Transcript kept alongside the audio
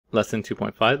Lesson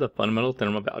 2.5, the fundamental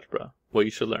theorem of algebra. What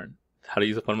you should learn. How to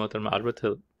use the fundamental theorem of algebra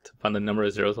to find the number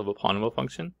of zeros of a polynomial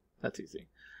function. That's easy.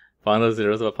 Find the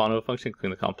zeros of a polynomial function,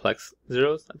 including the complex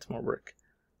zeros. That's more work.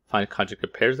 Find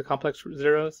conjugate pairs of complex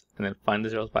zeros, and then find the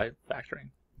zeros by factoring.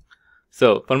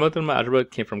 So, fundamental theorem of algebra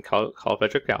came from Carl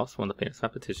Friedrich Gauss, one of the famous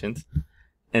mathematicians.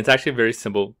 And it's actually a very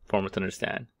simple formula to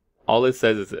understand. All it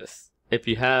says is this. If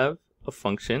you have a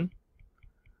function,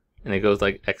 and it goes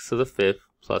like x to the fifth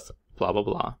plus blah blah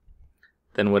blah,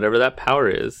 then whatever that power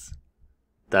is,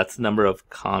 that's the number of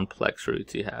complex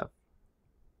roots you have.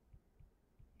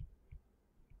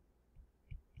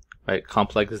 Right?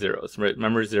 Complex zeros. Right?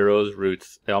 Remember, zeros,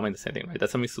 roots, they all mean the same thing, right?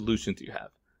 That's how many solutions you have.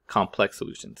 Complex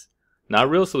solutions. Not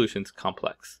real solutions,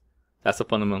 complex. That's the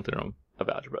fundamental theorem of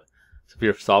algebra. So if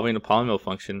you're solving a polynomial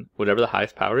function, whatever the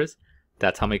highest power is,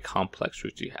 that's how many complex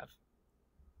roots you have.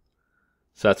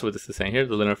 So that's what this is saying here,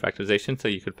 the linear factorization. So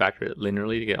you could factor it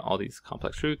linearly to get all these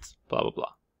complex roots, blah, blah,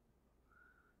 blah.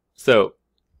 So,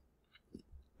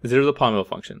 zero is a polynomial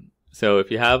function. So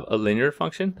if you have a linear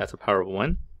function, that's a power of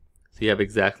 1. So you have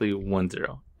exactly 1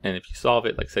 0. And if you solve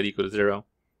it, like set equal to 0,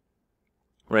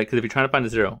 right? Because if you're trying to find a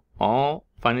 0, all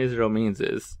finding a 0 means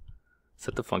is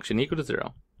set the function equal to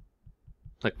 0.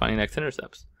 Like finding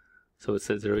x-intercepts. So it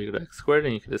says 0 equal to x squared,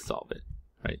 and you can just solve it,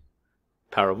 right?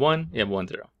 Power of 1, you have 1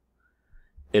 0.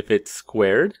 If it's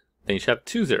squared, then you should have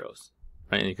 2 zeros,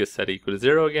 right? And you can set it equal to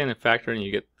 0 again and factor, and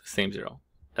you get the same 0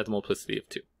 at the multiplicity of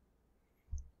 2.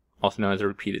 Also known as a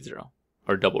repeated 0,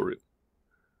 or double root.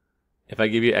 If I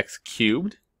give you x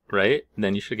cubed, right,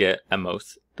 then you should get at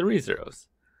most 3 zeros.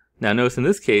 Now notice in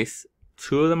this case,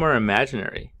 2 of them are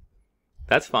imaginary.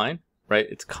 That's fine, right?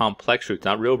 It's complex roots,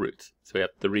 not real roots. So we have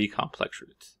 3 complex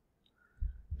roots.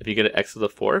 If you get an x to the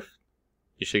 4th,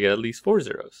 you should get at least 4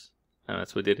 zeros. And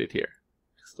that's what we did it here.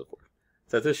 X to the 4th.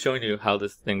 So that's just showing you how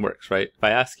this thing works, right? If I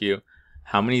ask you,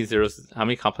 how many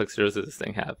complex zeros does this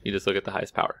thing have? You just look at the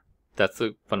highest power. That's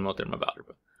the fundamental theorem of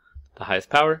algebra. The highest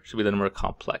power should be the number of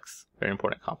complex, very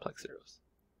important complex zeros.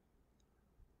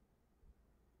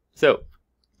 So,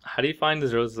 how do you find the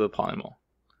zeros of the polynomial?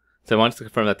 So I want to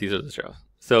confirm that these are the zeros.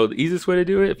 So the easiest way to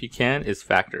do it, if you can, is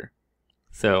factor.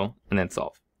 So, and then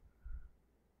solve.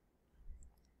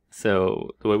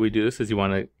 So the way we do this is you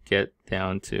want to get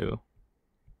down to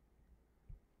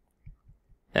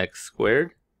x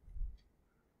squared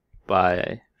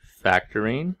by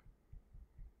factoring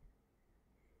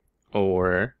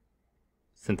or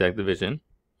syntactic division.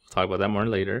 We'll talk about that more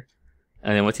later.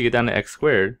 And then once you get down to x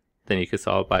squared, then you can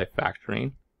solve by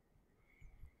factoring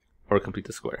or complete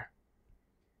the square.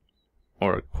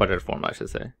 Or quadratic form, I should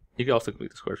say. You can also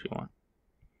complete the square if you want.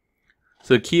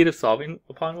 So the key to solving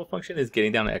a polynomial function is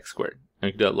getting down to x squared. And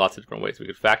we can do it lots of different ways. We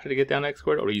could factor to get down to x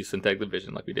squared, or use syntactic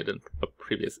division like we did in a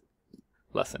previous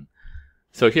lesson.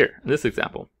 So here, in this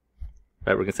example,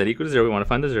 right, we're going to set equal to 0. We want to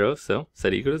find the zeros, so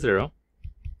set equal to 0.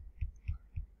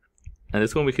 And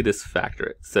this one we could just factor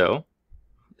it. So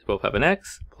they both have an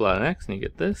x, pull out an x, and you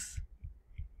get this.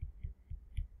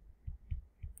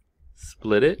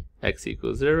 Split it, x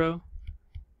equals 0.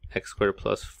 X squared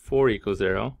plus 4 equals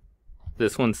 0.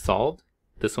 This one's solved.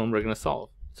 This one we're going to solve.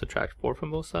 Subtract 4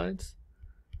 from both sides.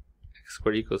 X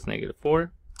squared equals negative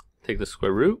 4. Take the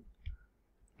square root.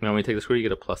 Now when you take the square root, you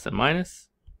get a plus and minus.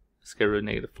 Square root of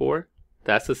negative 4.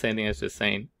 That's the same thing as just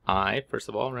saying I, first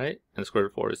of all, right? And the square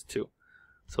root of 4 is 2.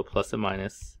 So plus and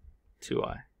minus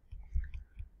 2i.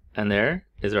 And there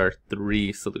is our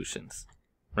 3 solutions,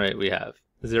 right? We have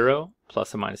 0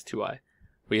 plus and minus 2i.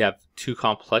 We have 2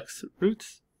 complex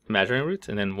roots, imaginary roots,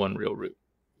 and then 1 real root.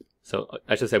 So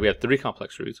I should say we have 3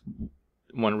 complex roots,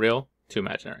 1 real, 2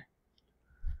 imaginary.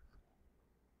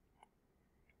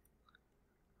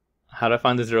 How do I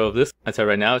find the 0 of this? I said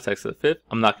right now it's x to the 5th.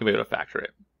 I'm not going to be able to factor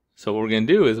it. So what we're going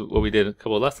to do is what we did a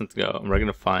couple of lessons ago, and we're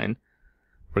going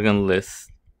to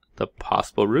list the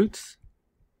possible roots,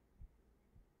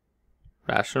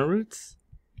 rational roots,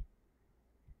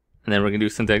 and then we're going to do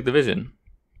syntactic division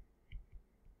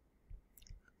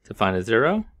to find a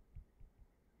 0.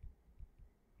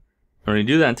 We're going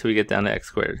to do that until we get down to x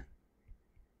squared.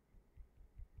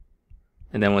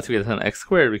 And then once we get down to x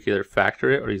squared, we can either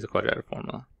factor it or use a quadratic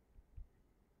formula.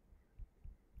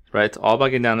 Right? It's all about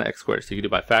getting down to x squared. So you can do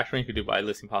by factoring, you can do by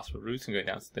listing possible roots and going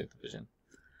down to syntactic division.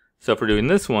 So if we're doing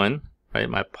this one, right,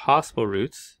 my possible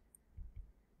roots,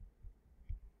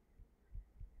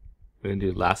 we're going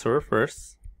to do last over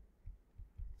first.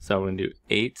 So we're going to do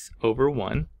 8 over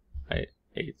 1, right?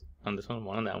 8 on this one,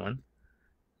 1 on that one.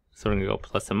 So we're going to go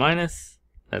plus and minus.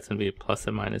 That's going to be plus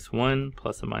and minus 1,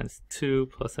 plus and minus 2,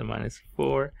 plus and minus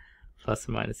 4, plus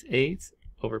and minus 8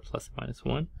 over plus and minus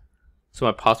 1. So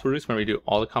my possible roots, when we do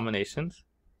all the combinations,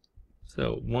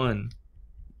 So 1,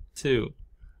 2,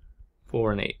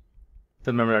 4, and 8.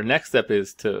 So remember, our next step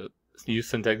is to use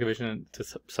syntactic division to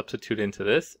substitute into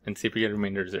this and see if we get a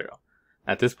remainder of 0.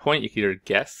 At this point, you can either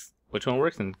guess which one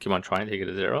works and keep on trying to get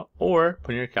a 0, or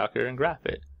put in your calculator and graph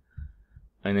it.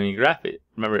 And then you graph it.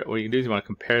 Remember, what you can do is you want to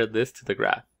compare this to the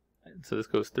graph. So this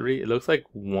goes 3. It looks like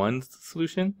 1's the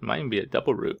solution. It might even be a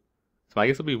double root. So my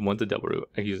guess will be 1's a double root.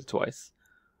 I can use it twice.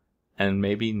 And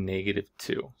maybe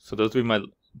 -2. So those would be my,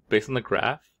 based on the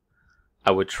graph,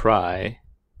 I would try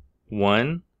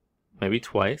 1, maybe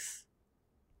twice,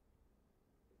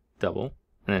 double,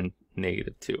 and then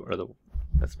 -2 are the,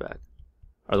 that's bad,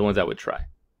 are the ones I would try,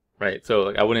 right? So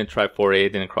like I wouldn't try 4,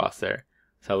 8, didn't cross there.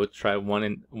 So I would try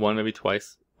 1 maybe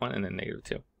twice, 1 and then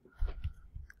 -2.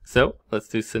 So let's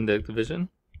do syntactic division.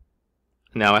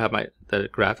 Now I have the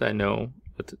graph that I know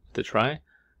what to try.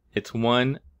 It's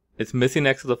 1, it's missing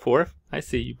x to the 4th. I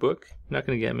see you, book. You're not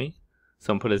going to get me.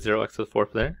 So I'm going to put a 0 x to the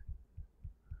 4th there.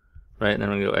 Right, and then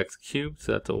I'm going to go x cubed,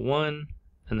 so that's a 1,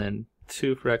 and then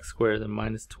 2 for x squared, then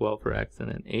 -12 for x,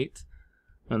 and then 8.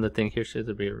 And the thing here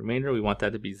should be a remainder. We want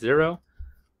that to be 0,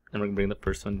 and we're going to bring the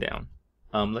first one down.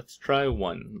 Let's try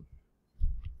 1.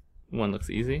 1 looks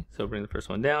easy, so bring the first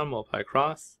one down, multiply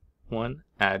across, 1,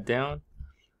 add down.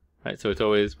 Right, so it's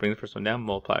always bring the first one down,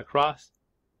 multiply across,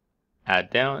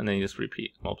 add down, and then you just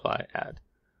repeat, multiply, add.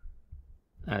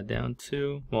 Add down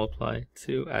 2, multiply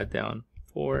 2, add down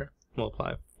 4,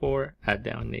 multiply 4, add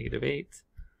down -8,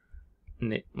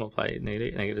 multiply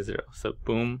 -8, -0. So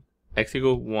boom, x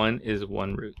equal 1 is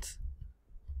 1 root.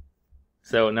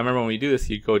 So now remember, when we do this,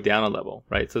 you go down a level,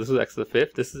 right? So this is x to the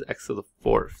 5th, this is x to the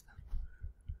 4th.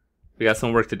 We got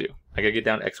some work to do. I gotta get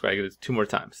down to x squared, I gotta do this 2 more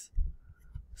times.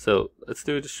 So let's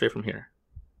do it just straight from here.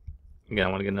 Again, I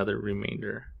want to get another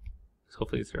remainder. So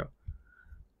hopefully 0.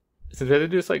 Since we have to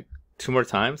do this like 2 more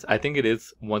times, I think it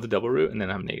is 1's a double root, and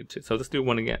then I'm -2. So let's do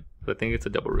 1 again, because I think it's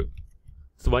a double root.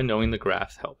 This is why knowing the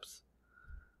graphs helps.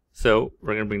 So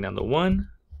we're going to bring down the 1,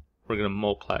 we're going to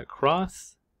multiply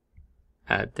across,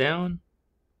 add down,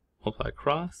 multiply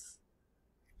across,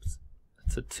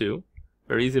 that's a 2.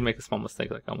 Very easy to make a small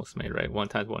mistake like I almost made, right? 1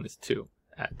 times 1 is 2.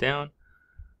 Add down,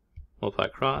 multiply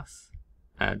across,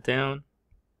 add down,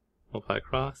 multiply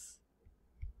across,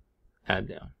 add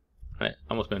down. Right,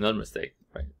 almost made another mistake,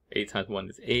 right? 8 times 1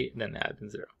 is 8, then add in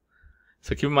 0.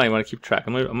 So keep in mind, you want to keep track.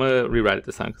 I'm gonna rewrite it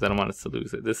this time because I don't want us to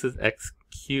lose it. This is x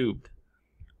cubed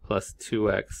plus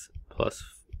 2x plus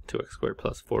 2x squared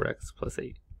plus 4x plus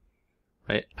 8.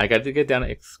 Right? I got to get down to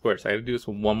x squared, so I got to do this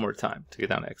one more time to get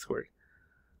down to x squared.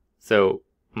 So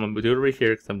I'm gonna do it right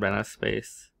here because I'm running out of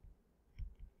space.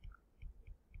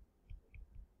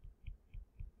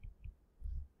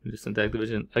 Do syntactic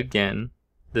division again.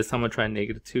 This time I'm gonna try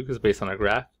 -2 because based on our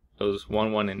graph, it was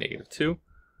 1, 1, and -2.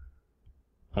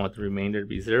 I want the remainder to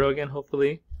be 0 again,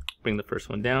 hopefully. Bring the first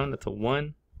one down, that's a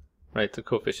 1. Right, it's a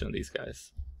coefficient of these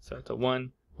guys. So it's a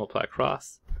 1, multiply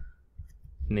across,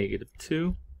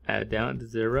 -2, add down to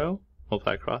 0,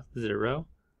 multiply across, 0.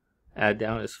 Add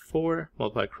down is 4,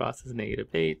 multiply across is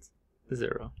 -8,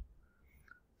 0.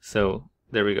 So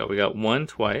there we go. We got 1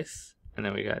 twice, and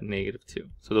then we got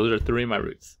 -2. So those are 3 of my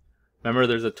roots. Remember,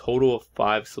 there's a total of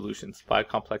 5 solutions, 5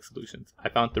 complex solutions. I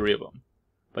found 3 of them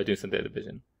by doing syntactic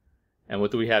division. And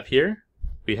what do we have here?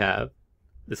 We have,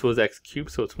 this was x cubed,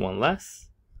 so it's 1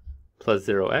 less, plus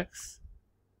 0x.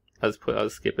 I'll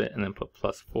skip it and then put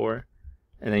plus 4.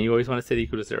 And then you always want to set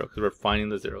equal to 0 because we're finding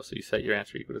the 0. So you set your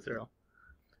answer equal to 0.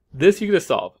 This you could just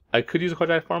solve. I could use a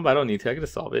quadratic form, but I don't need to. I could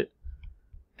just solve it.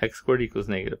 X squared equals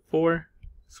 -4,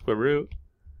 square root,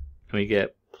 and we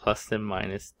get plus and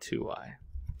minus 2y.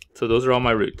 So those are all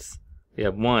my roots. We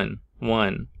have 1,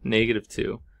 1,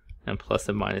 -2, and plus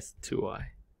and minus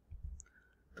 2y.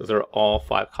 Those are all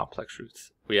 5 complex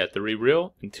roots. We had 3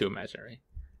 real and 2 imaginary.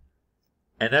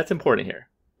 And that's important here.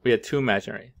 We had 2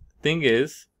 imaginary. Thing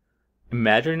is,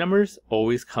 imaginary numbers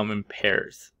always come in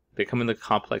pairs. They come in the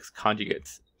complex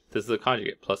conjugates. This is a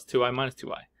conjugate, plus 2i minus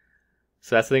 2i.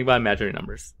 So that's the thing about imaginary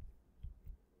numbers.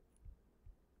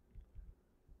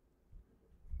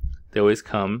 They always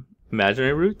come,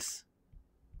 imaginary roots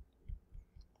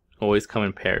always come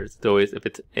in pairs. They always, if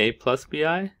it's a plus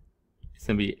bi, it's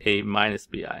going to be a minus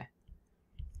bi.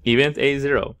 Even if it's a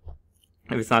 0,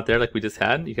 if it's not there like we just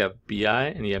had, you have bi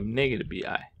and you have negative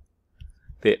bi.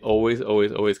 They always,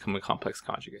 always, always come in complex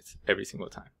conjugates every single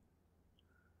time.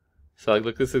 So like,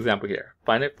 look at this example here.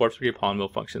 Find a 4th degree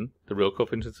polynomial function. The real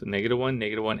coefficients are -1,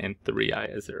 -1, and 3i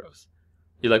as zeros.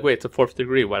 You're like, wait, it's a 4th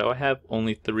degree. Why do I have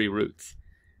only 3 roots?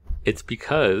 It's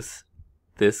because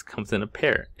this comes in a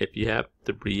pair. If you have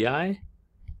 3i,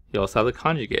 you also have the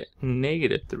conjugate,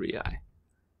 -3i.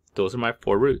 Those are my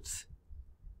 4 roots.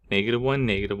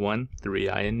 -1,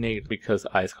 3i, and negative, because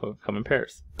i's come in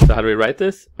pairs. So how do we write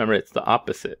this? Remember, it's the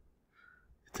opposite.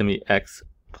 It's going to be x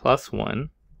plus 1,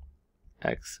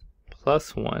 x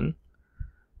plus 1.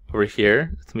 Over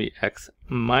here, it's going to be x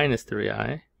minus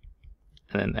 3i,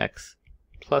 and then x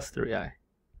plus 3i.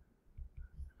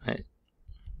 Right?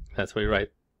 That's why we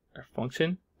write our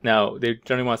function. Now, they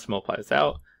generally want us to multiply this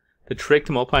out. The trick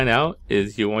to multiplying out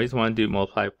is you always want to do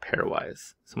multiply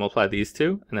pairwise. So multiply these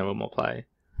two, and then we'll multiply.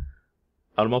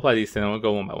 I'll multiply these two, and then we'll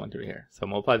go one by one through here. So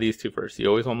multiply these two first. You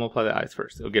always want to multiply the i's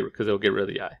first, because it'll get rid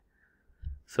of the I.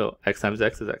 So x times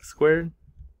x is x squared.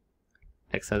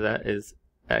 X times that is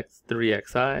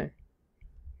 3xi.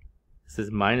 This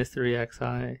is minus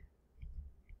 3xi.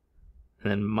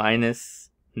 And then minus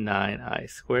 9i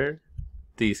squared.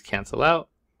 These cancel out.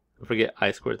 Don't forget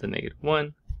I squared is a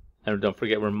 -1. And don't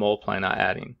forget we're multiplying, not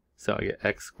adding. So I get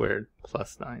x squared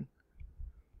plus 9.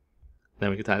 Then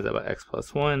we can times that by x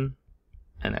plus 1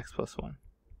 and x plus 1.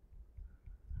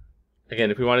 Again,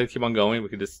 if we wanted to keep on going, we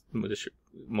could just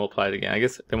multiply it again. I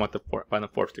guess they want find the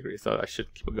fourth degree, so I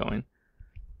should keep it going.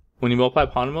 When you multiply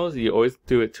polynomials, you always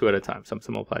do it 2 at a time. So I'm going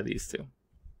to multiply these two.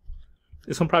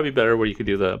 This one probably better where you could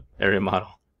do the area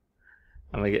model.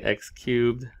 I'm going to get x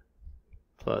cubed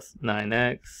plus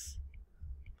 9x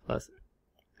plus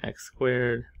x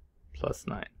squared plus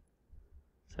 9.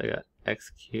 So I got x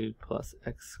cubed plus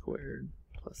x squared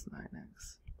plus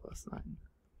 9x plus 9.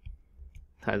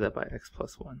 Times that by x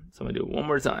plus 1. So I'm going to do it one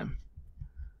more time.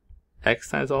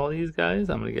 X times all these guys.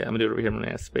 I'm going to do it over here. I'm going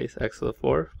to add space. X to the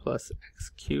 4th plus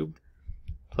x cubed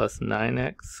plus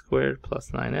 9x squared plus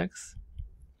 9x.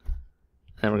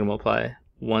 And we're going to multiply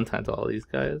 1 times all these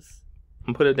guys.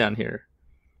 I'm going to put it down here.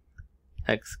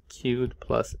 X cubed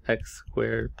plus x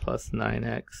squared plus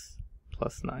 9x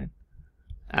plus 9.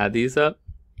 Add these up.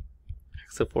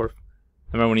 X to the 4th.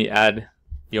 Remember, when you add,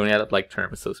 you only add up like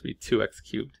terms, so it's supposed to be 2x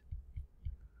cubed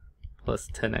plus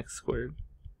 10x squared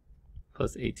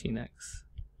plus 18x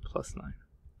plus 9.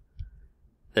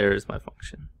 There's my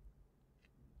function.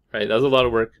 Right, that was a lot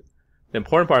of work. The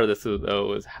important part of this,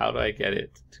 though, is how do I get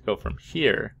it to go from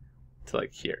here to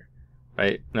like here?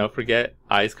 Right? Now forget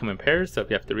i's come in pairs, so if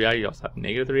you have 3i, you also have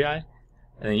 -3i.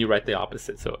 And then you write the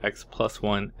opposite, so x plus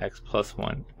 1, x plus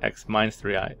 1, x minus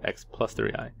 3i, x plus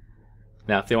 3i.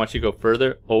 Now if they want you to go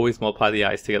further, always multiply the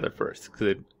i's together first,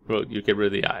 because you get rid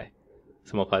of the I.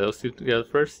 So multiply those two together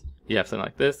first, you have something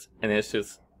like this, and it's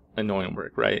just annoying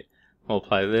work, right?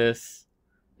 Multiply this,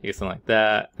 you get something like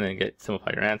that, and then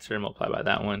simplify your answer, multiply by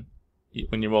that one.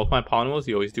 When you're multiplying polynomials,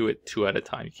 you always do it 2 at a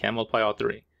time. You can't multiply all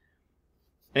 3.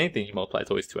 Anything you multiply is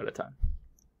always 2 at a time.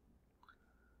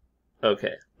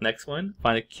 Okay, next one.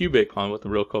 Find a cubic polynomial with the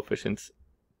real coefficients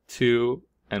 2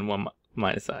 and 1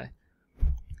 minus I.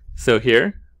 So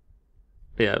here,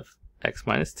 we have x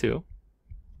minus 2.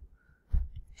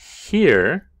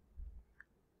 Here,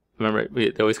 remember,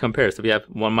 they always compare. So if you have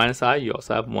 1 minus I, you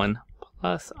also have 1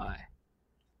 plus I.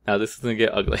 Now this is going to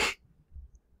get ugly.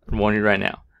 I'm warning you right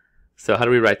now. So how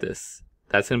do we write this?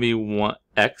 That's going to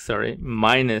be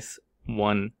minus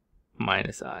 1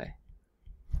 minus I.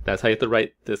 That's how you have to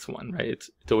write this one, right?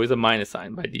 It's always a minus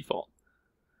sign by default.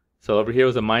 So over here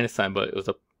was a minus sign, but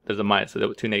there's a minus, so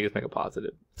the 2 negatives make a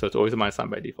positive. So it's always a minus sign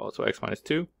by default. So x minus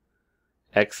 2,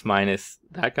 x minus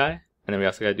that guy, and then we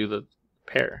also got to do the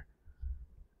pair.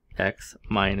 X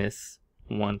minus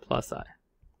 1 plus I.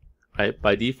 Right?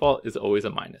 By default is always a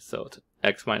minus. So it's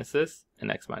x minus this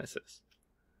and x minus this.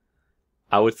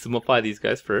 I would simplify these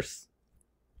guys first.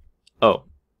 Oh,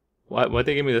 what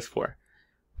they gave me this for?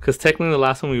 Because technically the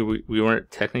last one we weren't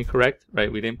technically correct,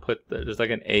 right? We didn't put there's like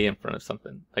an A in front of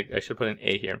something. Like I should put an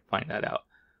A here and find that out.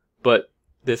 But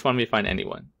this wanted me to find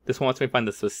anyone. This one wants me to find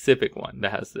the specific one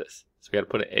that has this. So we got to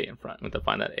put an A in front. We have to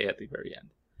find that A at the very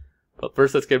end. But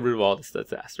first, let's get rid of all this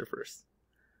disaster first.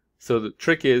 So the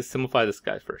trick is simplify this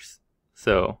guy first.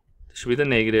 So this should be the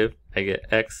negative. I get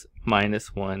x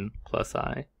minus 1 plus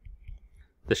I.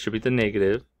 This should be the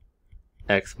negative.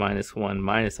 X minus 1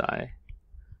 minus I.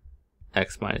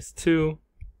 X minus 2,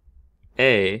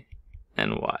 A,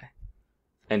 and Y.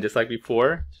 And just like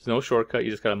before, there's no shortcut.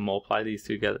 You just got to multiply these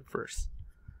two together first.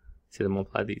 So to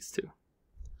multiply these two.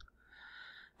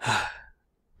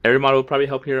 Area model will probably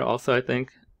help here also, I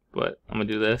think. But I'm going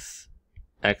to do this.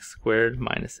 X squared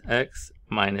minus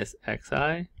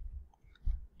xi.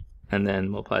 And then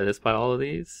multiply this by all of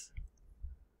these.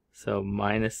 So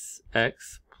minus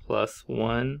x plus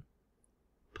 1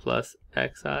 plus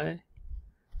xi.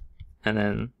 And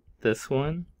then this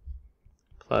one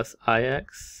plus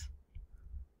ix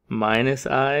minus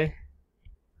I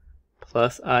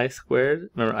plus I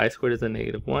squared. Remember, I squared is a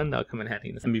 -1. That'll come in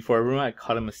handy. And before everyone, I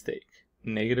caught a mistake.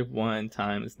 -1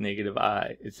 times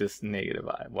 -I is just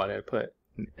 -I. Why did I put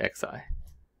xi?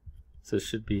 So it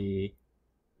should be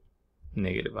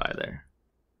 -I there.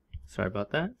 Sorry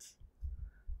about that.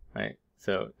 Right.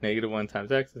 So -1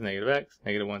 times x is -x.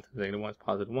 -1 times -1 is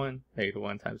 +1.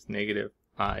 -1 times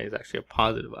 -I is actually a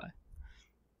 +I.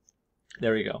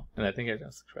 There we go. And I think I got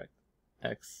this correct.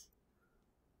 X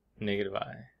 -I.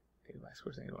 -I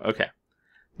squared is -1. Okay.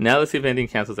 Now let's see if anything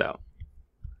cancels out.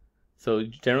 So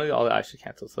generally all the I should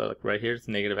cancel. So like right here it's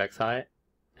 -xi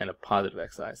and a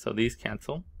 +xi. So these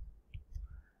cancel.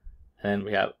 And then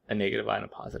we have a -I and a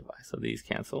 +I. So these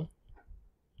cancel.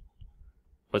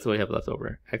 What's what we have left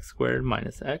over? X squared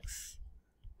minus x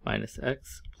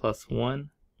plus 1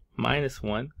 minus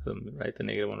 1. So write the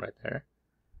 -1 right there.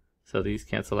 So these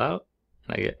cancel out.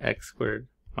 And I get x squared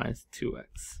minus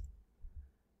 2x.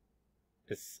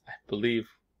 It's, I believe,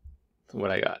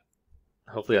 what I got.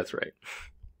 Hopefully that's right.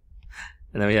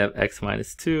 And then we have x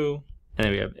minus 2. And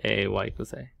then we have a, y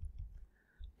equals a.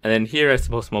 And then here I'm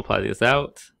supposed to multiply these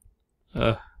out.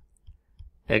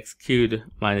 X cubed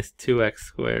minus 2x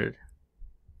squared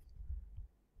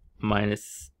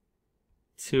minus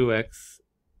 2x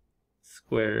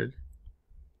squared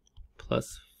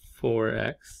plus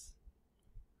 4x.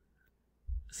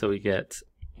 So we get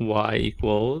y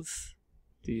equals,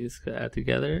 these add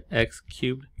together, x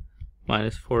cubed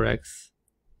minus 4x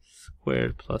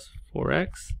squared plus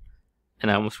 4x. And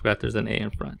I almost forgot there's an a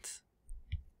in front.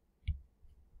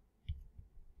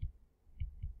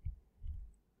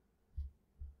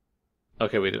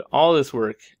 Okay, we did all this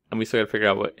work, and we still got to figure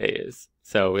out what a is.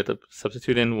 So we have to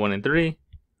substitute in 1 and 3.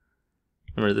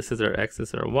 Remember, this is our x, this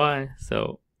is our y.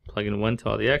 So plug in 1 to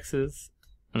all the x's,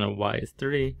 and our y is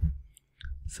 3.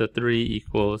 So 3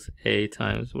 equals a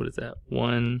times, what is that?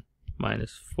 1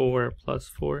 minus 4 plus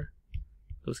 4.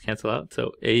 Those cancel out.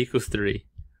 So a equals 3.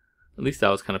 At least that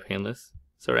was kind of painless.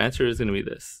 So our answer is going to be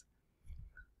this.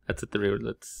 That's a 3.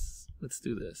 Let's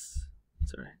do this.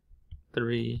 Sorry.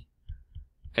 3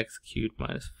 x cubed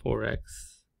minus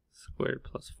 4x squared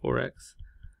plus 4x.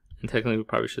 And technically we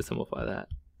probably should simplify that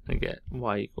and get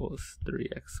y equals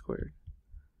 3x squared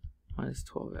minus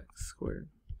 12x squared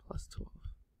plus 12.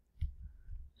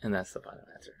 And that's the final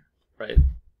answer, right?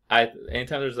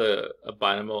 Anytime there's a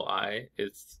binomial I,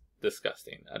 it's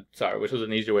disgusting. I'm sorry, which was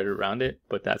an easier way to round it,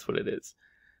 but that's what it is.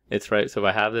 It's right. So if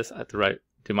I have this, I have to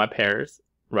do my pairs,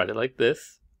 write it like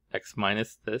this, x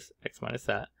minus this, x minus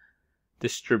that,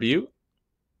 distribute.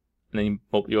 And then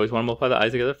you always want to multiply the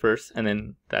i's together first, and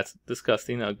then that's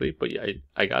disgusting, ugly, but yeah,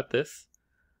 I got this.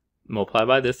 Multiply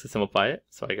by this to simplify it,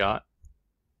 so I got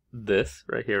this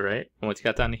right here, right? And once you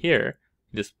got down to here,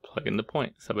 you just plug in the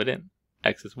point, sub it in.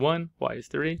 X is 1, y is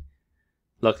 3.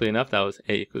 Luckily enough, that was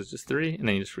a equals just 3, and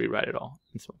then you just rewrite it all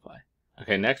and simplify.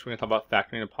 Okay, next we're going to talk about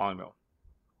factoring a polynomial.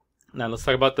 Now let's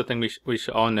talk about the thing we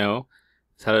should all know,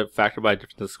 is how to factor by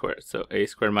difference of squares. So a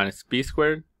squared minus b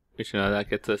squared, we should know that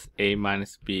gets us a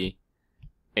minus b,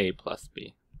 a plus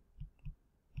b,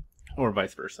 or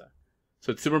vice versa.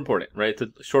 So it's super important, right?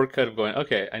 It's a shortcut of going,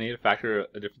 okay, I need to factor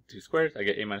a difference of two squares. I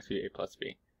get a minus b, a plus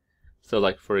b. So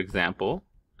like, for example,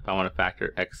 if I want to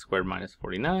factor x squared minus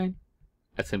 49,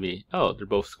 that's going to be, oh, they're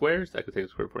both squares. I could take the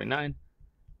square root of 49,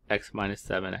 x minus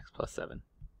 7, x plus 7.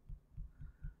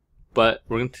 But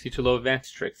we're going to teach a little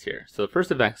advanced tricks here. So the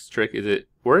first advanced trick is it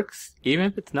works even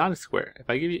if it's not a square. If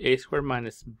I give you a squared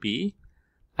minus b,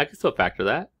 I can still factor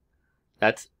that.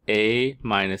 That's a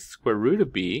minus square root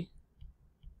of b,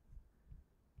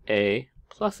 a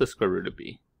plus the square root of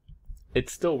b. It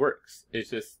still works.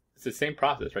 It's the same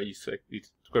process, right? You square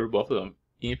root both of them,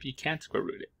 even if you can't square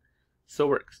root it. It still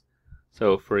works.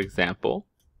 So for example,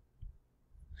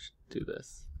 I should do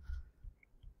this.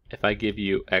 If I give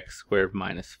you x squared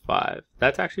minus 5,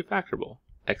 that's actually factorable.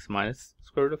 X minus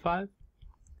square root of 5,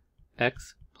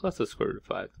 x plus the square root of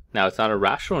 5. Now it's not a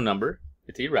rational number,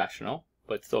 it's irrational,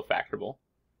 but it's still factorable.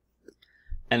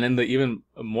 And then the even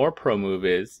more pro move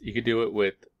is you could do it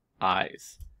with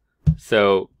i's.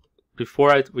 So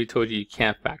before we told you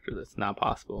can't factor this, not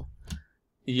possible.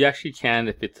 You actually can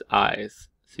if it's i's.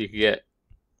 So you could get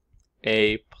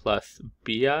a plus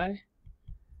bi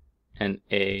and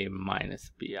a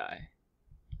minus bi.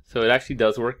 So it actually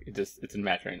does work. It's an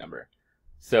imaginary number.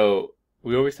 So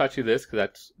we always taught you this because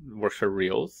that works for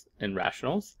reals and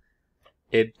rationals.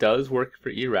 It does work for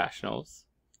irrationals,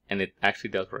 and it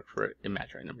actually does work for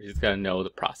imaginary numbers. You just got to know the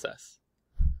process.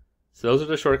 So those are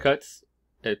the shortcuts.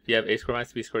 If you have a squared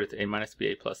minus b squared, it's a minus b,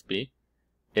 a plus b.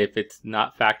 If it's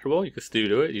not factorable, you can still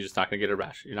do it. You're just not going to get a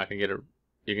rational. You're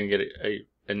going to get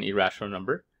an irrational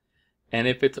number. And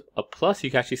if it's a plus,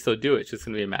 you can actually still do it. It's just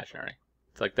going to be imaginary.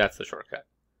 It's like that's the shortcut.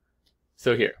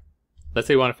 So here, let's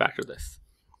say you want to factor this.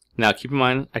 Now keep in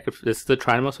mind, this is the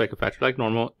trinomial, so I can factor like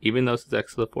normal, even though this is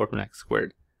x to the 4th and x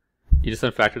squared. You just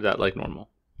unfactor that like normal.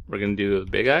 We're going to do the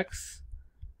big X,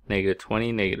 negative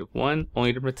 20, negative 1.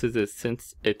 Only difference is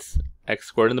since it's x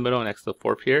squared in the middle and x to the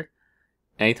 4th here,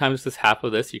 anytime it's just half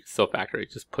of this, you can still factor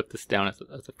it. Just put this down as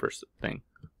the first thing.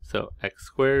 So x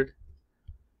squared,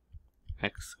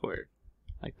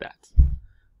 like that.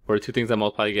 For the two things I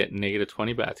multiply, you get negative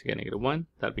 20, but I have to get negative 1.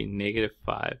 That would be negative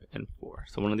 5 and 4.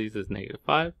 So one of these is negative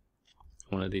 5,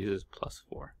 one of these is plus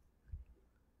 4.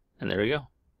 And there we go.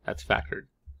 That's factored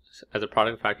as a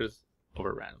product of factors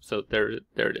over random. So there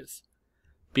it is.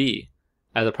 B,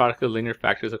 as a product of linear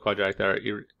factors of quadratic that are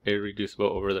irreducible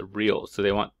over the real. So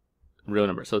they want real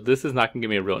number. So this is not going to give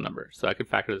me a real number. So I can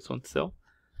factor this one still.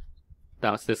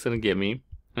 Now it's just going to give me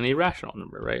an irrational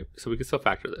number, right? So we can still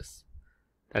factor this.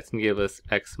 That's going to give us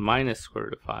x minus square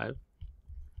root of 5,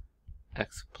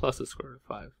 x plus the square root of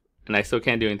 5. And I still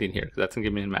can't do anything here because that's going to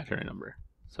give me an imaginary number.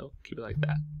 So keep it like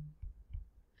that.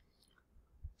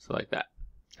 So like that.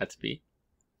 That's B.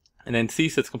 And then C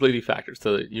sits completely factored,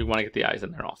 so you want to get the i's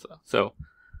in there also. So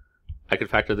I could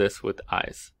factor this with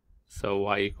i's. So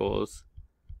y equals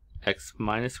x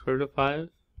minus square root of 5,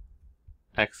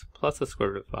 x plus the square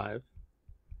root of 5,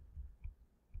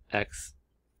 x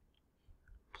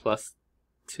plus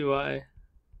 2i,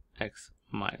 x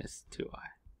minus 2i.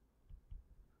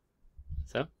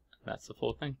 So that's the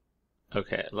full thing.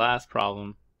 Okay, last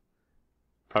problem.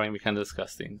 Probably going to be kind of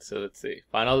disgusting. So let's see.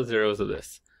 Find all the zeros of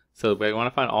this. So if I want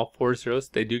to find all 4 zeros,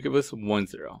 they do give us 1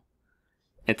 0.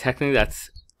 And technically that's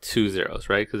 2 zeros,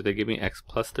 right? Because they give me x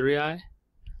plus 3i.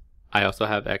 I also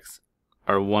have x,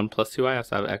 or 1 plus 2i. I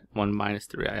also have x, 1 minus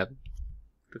 3i. I have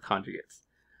the conjugates.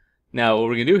 Now what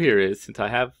we're going to do here is, since I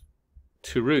have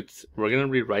 2 roots, we're going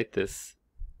to rewrite this.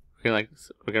 We're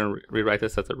going to rewrite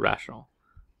this as a rational.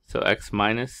 So x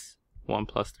minus 1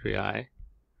 plus 3i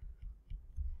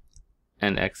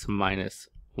and x minus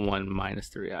 1 minus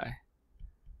 3i.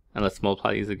 And let's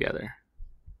multiply these together.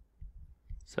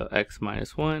 So x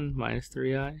minus 1 minus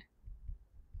 3i,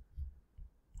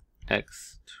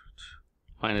 x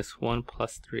minus 1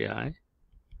 plus 3i.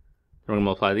 We're going to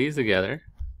multiply these together,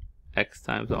 x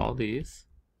times all these.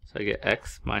 So I get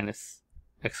x minus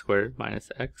x squared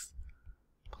minus x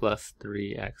plus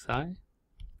 3xi.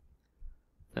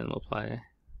 Then multiply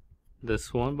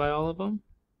this one by all of them.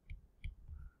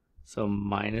 So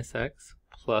minus x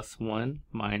plus 1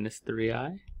 minus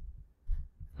 3i.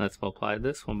 Let's multiply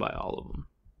this one by all of them.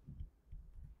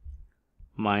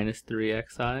 Minus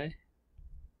 3xi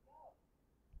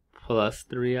plus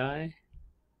 3i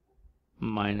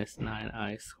minus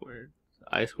 9i squared. So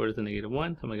I squared is a negative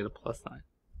 1, so I'm going to get a plus 9.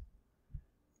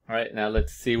 Alright, now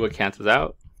let's see what cancels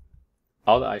out.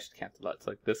 All the I should cancel out. It's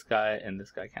like this guy and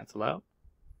this guy cancel out.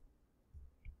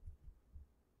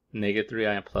 Negative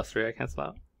 3i and plus 3i cancel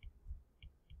out.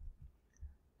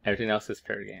 Everything else is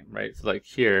fair game, right? So like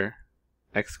here,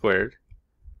 x squared,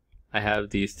 I have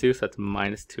these two, so that's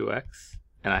minus 2x,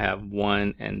 and I have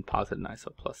 1 and positive 9,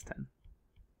 so plus 10.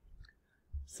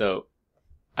 So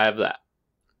I have that.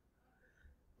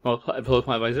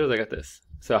 Multiply by zeros, I got this.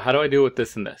 So how do I do with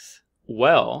this and this?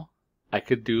 Well, I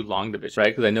could do long division,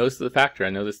 right? Because I know this is a factor. I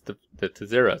know this is a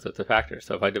zero, so it's a factor.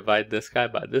 So if I divide this guy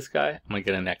by this guy, I'm going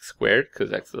to get an x squared,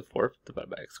 because x to the 4th divided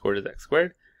by x squared is x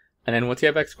squared. And then once you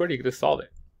have x squared, you can just solve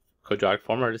it. Quadratic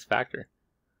form or just factor.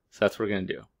 So that's what we're going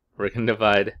to do. We're going to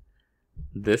divide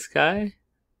this guy,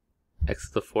 x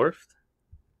to the 4th,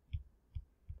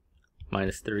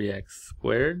 minus 3x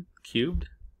squared cubed,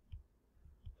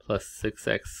 plus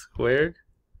 6x squared,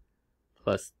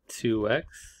 plus 2x,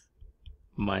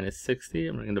 minus 60.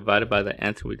 And we're going to divide it by the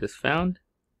answer we just found.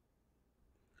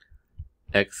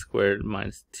 X squared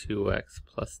minus 2x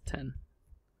plus 10.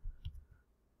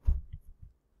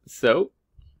 So,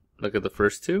 look at the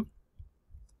first two.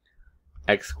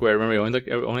 X squared, remember,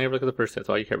 we only ever look at the first two. That's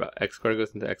all you care about. X squared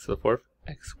goes into x to the 4th.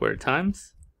 X squared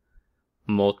times.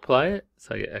 Multiply it.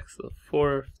 So I get x to the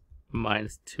 4th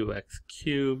minus 2x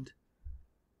cubed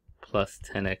plus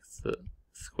 10x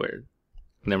squared.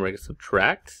 And then we're going to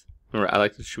subtract. Remember, I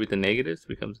like to distribute the negatives. It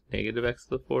becomes negative x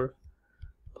to the 4th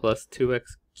plus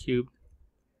 2x cubed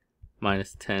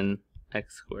minus 10x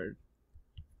squared.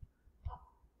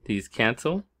 These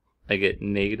cancel. I get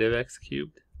negative x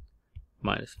cubed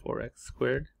minus 4x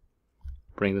squared.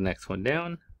 Bring the next one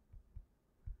down.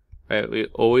 Right, we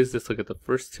always just look at the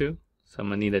first two. So I'm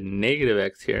going to need a negative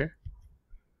x here.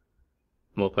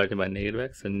 Multiply it by negative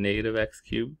x. So negative x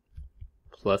cubed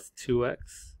plus 2x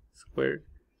squared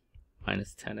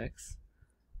minus 10x.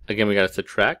 Again, we got to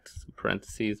subtract. So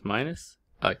parentheses minus.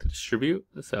 I like to distribute.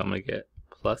 So I'm going to get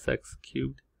plus x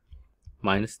cubed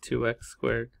minus 2x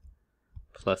squared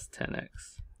plus 10x.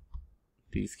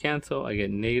 These cancel. I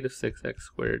get negative 6x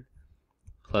squared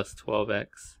plus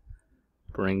 12x.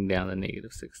 Bring down the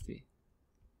negative 60.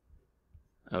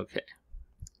 Okay.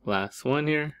 Last one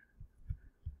here.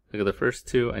 Look at the first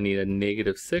two. I need a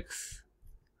negative 6.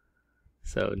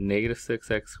 So negative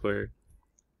 6x squared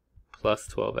plus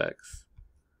 12x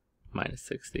minus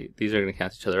 60. These are going to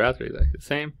cancel each other out. They're exactly the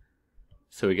same.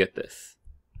 So we get this.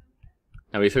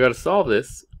 Now we still got to solve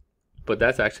this, but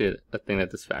that's actually a thing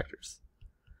that this factors.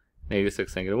 Negative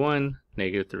 6, negative 1,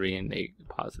 negative 3, and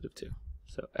positive 2.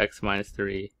 So x minus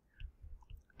 3,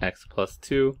 x plus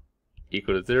 2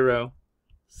 equal to 0.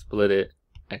 Split it,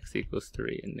 x equals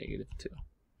 3 and negative 2.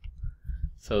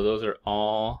 So those are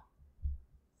all,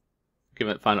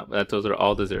 those are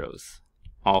all the zeros.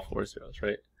 All 4 zeros,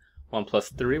 right? 1 plus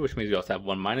 3, which means we also have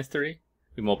 1 minus 3.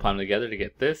 We multiply them together to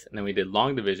get this, and then we did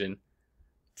long division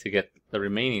to get the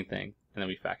remaining thing, and then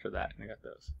we factor that, and I got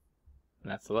those.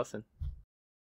 And that's the lesson.